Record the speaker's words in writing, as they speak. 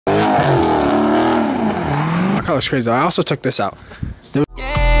My car looks crazy though. I also took this out.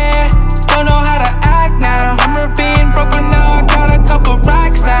 Yeah, don't know how to act now. Remember being broke, but now I got a couple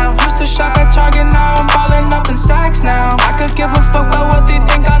racks now. Used to shop at Target, now I'm balling up in Saks now. I could give a fuck about what they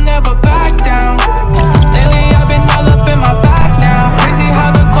think, I'll never back down. Lately I've been all up in my back now. Crazy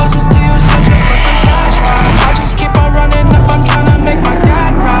how the closest to you searching for some cash now. I just keep on running up, I'm trying to make my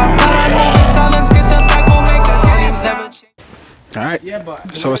dad proud. But I'm moving silence, get the back, we'll make a games ever change. Alright,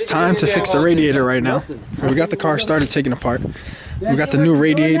 so it's time to fix the radiator right now. We got the car started taking apart. We got the new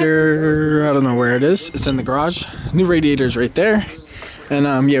radiator, I don't know where it is. It's in the garage. New radiator's right there. And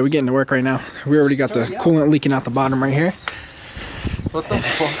yeah, we're getting to work right now. We already got the coolant leaking out the bottom right here. What the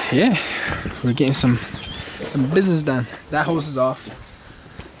fuck? Yeah, we're getting some business done. That hose is off.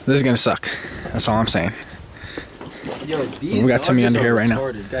 This is gonna suck. That's all I'm saying. Yo, we got Timmy under here right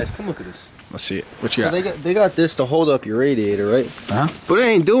now. Guys, come look at this. Let's see it. What you got? So they got this to hold up your radiator, right? Uh-huh. But it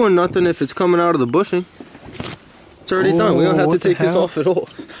ain't doing nothing if it's coming out of the bushing. It's already done. We don't have to take this off at all.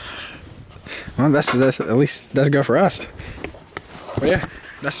 Well, that's at least that's good for us. But yeah,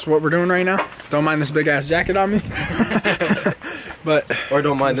 that's what we're doing right now. Don't mind this big ass jacket on me. But or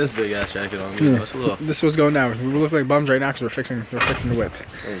don't mind this big ass jacket on me. Yeah. This is what's going down. We look like bums right now because we're fixing the whip.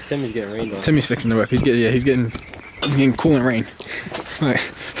 Hey, Timmy's getting rained on. Timmy's fixing the whip. He's getting coolant rain.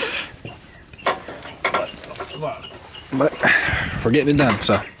 But we're getting it done.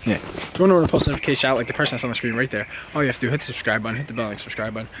 So yeah, if you want to run a post notification out like the person that's on the screen right there, all you have to do, hit the subscribe button, hit the bell like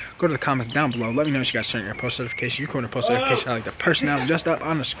subscribe button, go to the comments down below, let me know if you guys turn your post notification. You can run a post notification out like the person out just up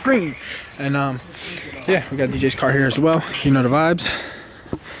on the screen. And yeah, we got DJ's car here as well. You know the vibes.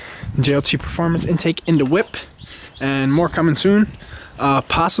 JLT performance intake in the whip, and more coming soon.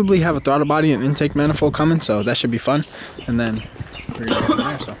 Possibly have a throttle body and intake manifold coming, so that should be fun. And then we're gonna go from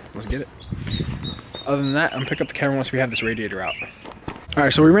there. So let's get it. Other than that, I'm gonna pick up the camera once we have this radiator out. All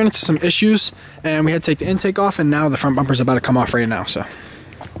right, so we ran into some issues and we had to take the intake off, and now the front bumper's about to come off right now. So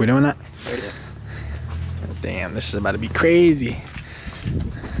we doing that? Yeah. Damn, this is about to be crazy.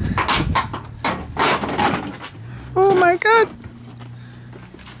 Oh my God.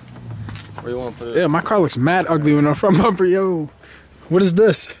 Where you want to put it? Yeah, my car looks mad ugly with no front bumper, yo. What is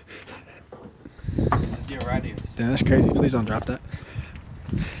this? It's your radius. Damn, that's crazy. Please don't drop that.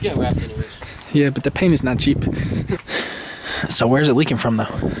 It's getting wrapped anyways. Yeah, but the paint is not cheap. So where's it leaking from, though?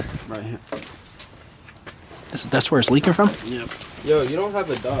 Right here. That's where it's leaking from? Yep. Yo, you don't have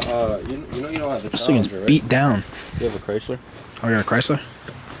a you know you don't have a This thing is Challenger, right? beat down. You have a Chrysler? Oh, you got a Chrysler?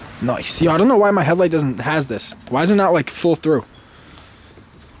 Nice. Yo, I don't know why my headlight has this. Why is it not like full through?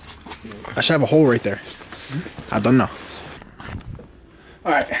 I should have a hole right there. I don't know.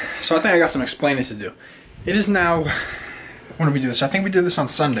 Alright, so I think I got some explaining to do. It is now, when did we do this? I think we did this on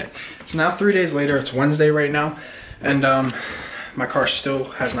Sunday. It's now 3 days later. It's Wednesday right now. And my car still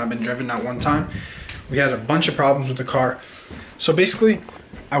has not been driven, not one time. We had a bunch of problems with the car. So basically,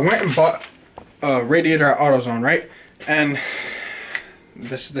 I went and bought a radiator at AutoZone, right? And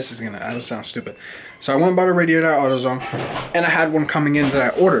this is gonna, I don't sound stupid. So I went and bought a radiator at AutoZone, and I had one coming in that I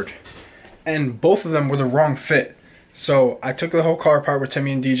ordered. And both of them were the wrong fit. So I took the whole car apart with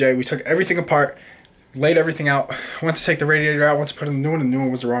Timmy and DJ. We took everything apart, laid everything out, went to take the radiator out, went to put in the new one, and the new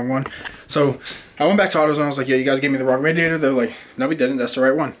one was the wrong one. So I went back to AutoZone, I was like, yeah, you guys gave me the wrong radiator. They're like, no, we didn't, that's the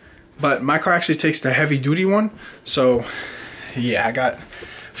right one. But my car actually takes the heavy duty one. So yeah, I got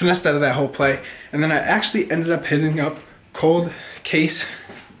finessed out of that whole play. And then I actually ended up hitting up Cold Case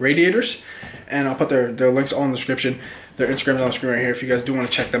Radiators. And I'll put their links all in the description. Their Instagram's on the screen right here if you guys do want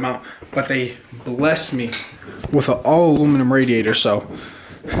to check them out. But they blessed me with an all aluminum radiator. So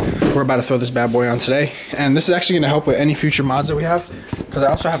we're about to throw this bad boy on today. And this is actually going to help with any future mods that we have. Because I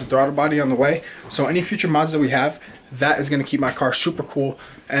also have a throttle body on the way. So any future mods that we have, that is going to keep my car super cool.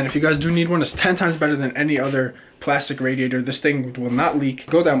 And if you guys do need one, it's 10 times better than any other plastic radiator. This thing will not leak.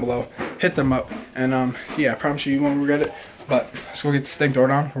 Go down below, hit them up, and yeah, I promise you won't regret it. But let's go get this thing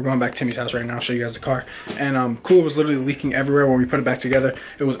throwed on. We're going back to Timmy's house right now. I'll show you guys the car. And coolant was literally leaking everywhere when we put it back together.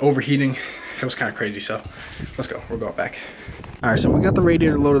 It was overheating. It was kind of crazy. So let's go. We're going back. All right, so we got the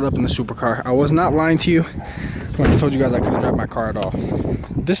radiator loaded up in the supercar. I was not lying to you when I told you guys I couldn't drive my car at all.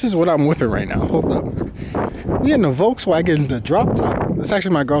 This is what I'm whipping right now. Hold up. We in a Volkswagen, the drop top. It's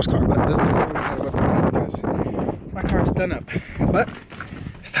actually my girl's car, but this is the one I gotta whip right now because my car is done up. But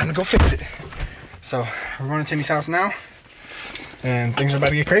it's time to go fix it. So we're going to Timmy's house now, and things are about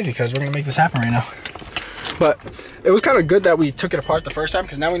to get crazy because we're gonna make this happen right now. But it was kind of good that we took it apart the first time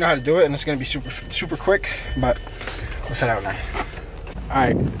because now we know how to do it, and it's gonna be super quick. But let's head out now. All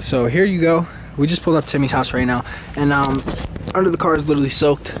right, so here you go. We just pulled up Timmy's house right now, and under the car is literally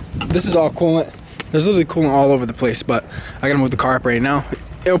soaked. This is all coolant. There's literally coolant all over the place, but I gotta move the car up right now.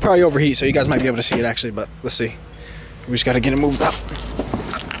 it'll probably overheat, so you guys might be able to see it actually, but let's see. We just gotta get it moved up.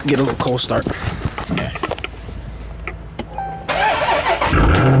 Get a little cold start. Yeah,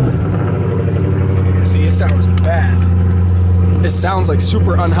 see, it sounds bad. It sounds like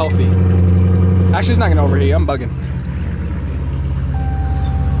super unhealthy. Actually, it's not gonna overheat, I'm bugging.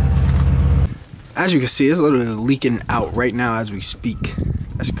 As you can see, it's literally leaking out right now as we speak.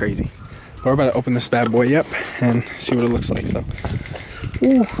 That's crazy. But we're about to open this bad boy up and see what it looks like. So,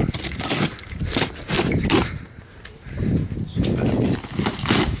 ooh.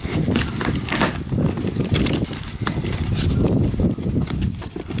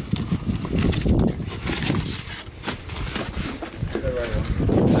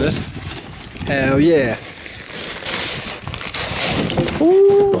 This? Hell yeah.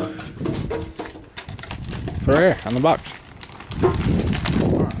 Ooh. Right here on the box.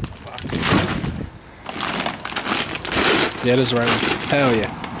 Yeah, it is right. Hell yeah.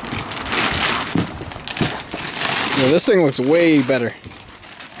 Yeah, this thing looks way better.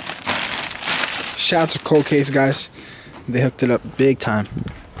 Shout out to Cold Case, guys. They hooked it up big time.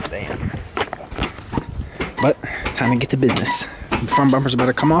 Damn. But time to get to business. The front bumper's about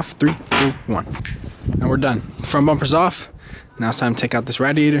to come off. 3, 2, 1. And we're done. The front bumper's off. Now it's time to take out this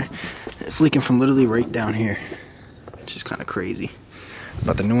radiator. It's leaking from literally right down here, which is kind of crazy.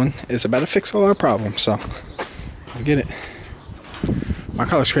 But the new one is about to fix all our problems, so let's get it. My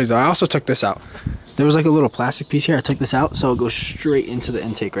car looks crazy. I also took this out. There was like a little plastic piece here. I took this out, so it goes straight into the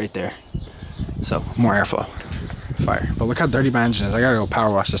intake right there. So more airflow. Fire. But look how dirty my engine is. I gotta go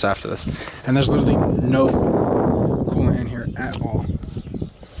power wash this after this. And there's literally no coolant in here at all.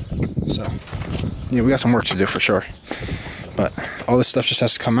 So yeah, we got some work to do for sure. But all this stuff just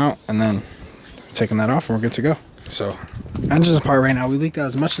has to come out, and then taking that off and we're good to go. So engine's apart right now. We leaked out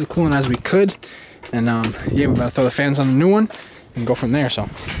as much of the coolant as we could, and yeah, we're about to throw the fans on the new one and go from there. So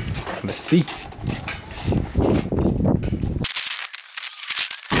let's see.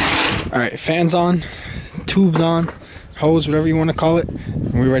 All right, fans on, tubes on, hose, whatever you want to call it,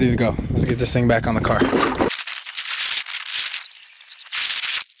 and we're ready to go. Let's get this thing back on the car.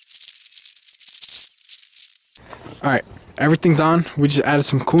 All right, everything's on. We just added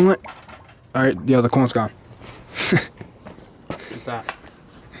some coolant. All right, the other coolant's gone. What's that?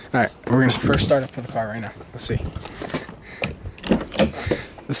 All right, we're gonna first start up for the car right now. Let's see.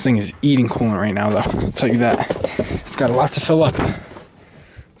 This thing is eating coolant right now, though. I'll tell you that. It's got a lot to fill up.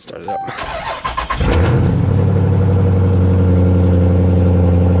 Start it up.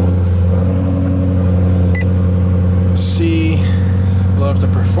 Let's see. Load up the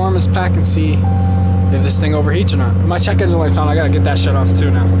performance pack and see if this thing overheats or not. My check engine light's on. I gotta get that shut off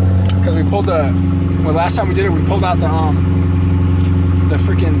too now, because we pulled the. Well, last time we did it, we pulled out the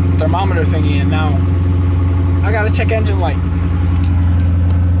freaking thermometer thingy, and now I got a check engine light.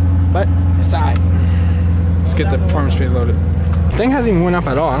 But it's alright. Let's get the performance page loaded. The thing hasn't even went up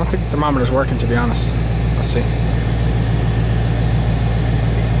at all. I don't think the thermometer's working, to be honest. Let's see.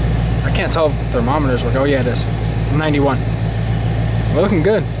 I can't tell if the thermometer's working. Oh yeah, it is. 91. We're looking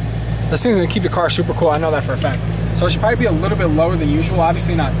good. This thing's gonna keep the car super cool. I know that for a fact. So it should probably be a little bit lower than usual.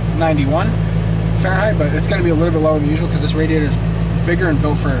 Obviously not 91 Fahrenheit, but it's gonna be a little bit lower than usual because this radiator is bigger and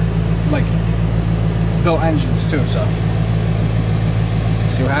built for like built engines too. So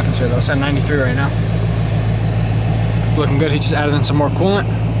let's see what happens here though. It's at 93 right now. Looking good. He just added in some more coolant.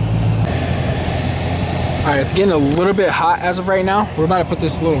 All right, it's getting a little bit hot as of right now. We're about to put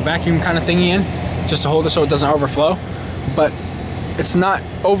this little vacuum kind of thingy in just to hold it so it doesn't overflow. But it's not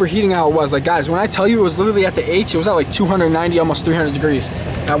overheating how it was. Like guys, when I tell you it was literally at the H, it was at like 290, almost 300 degrees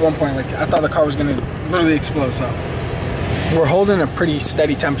at one point. Like I thought the car was gonna literally explode. So we're holding a pretty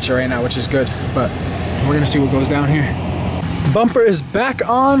steady temperature right now, which is good. But we're gonna see what goes down here. Bumper is back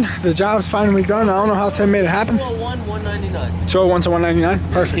on. The job's finally done. I don't know how Tim made it happen. 201, 199. 201 to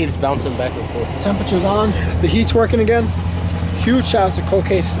 199. Perfect. Keeps bouncing back and forth. Temperature's on. The heat's working again. Huge shout out to Cold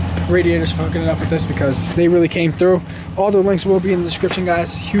Case Radiators for hooking it up with this because they really came through. All the links will be in the description,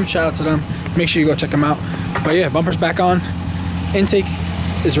 guys. Huge shout out to them. Make sure you go check them out. But yeah, bumper's back on. Intake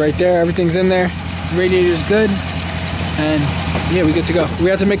is right there. Everything's in there. Radiator's good. And yeah, we good to go. We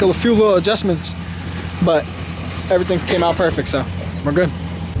had to make a few little adjustments, but everything came out perfect, so we're good.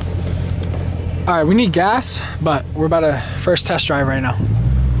 All right, we need gas, but we're about to first test drive right now.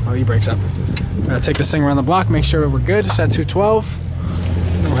 Oh, e-brake's up. I'm gonna take this thing around the block, make sure we're good. It's at 212.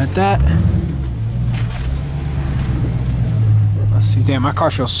 We'll hit that. Let's see. Damn, my car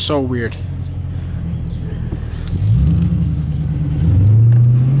feels so weird.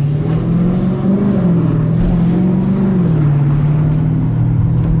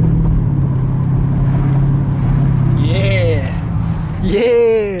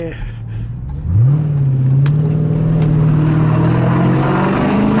 Yeah. Yeah.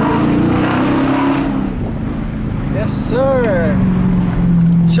 Yes, sir.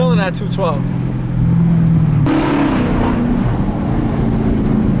 Chilling at 212.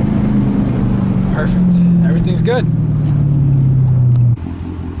 Perfect. Everything's good.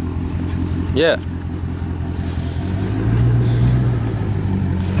 Yeah.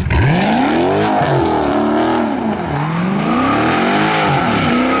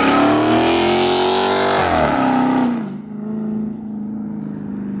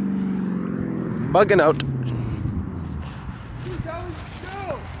 Bugging out.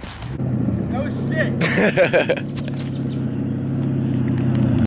 That was sick.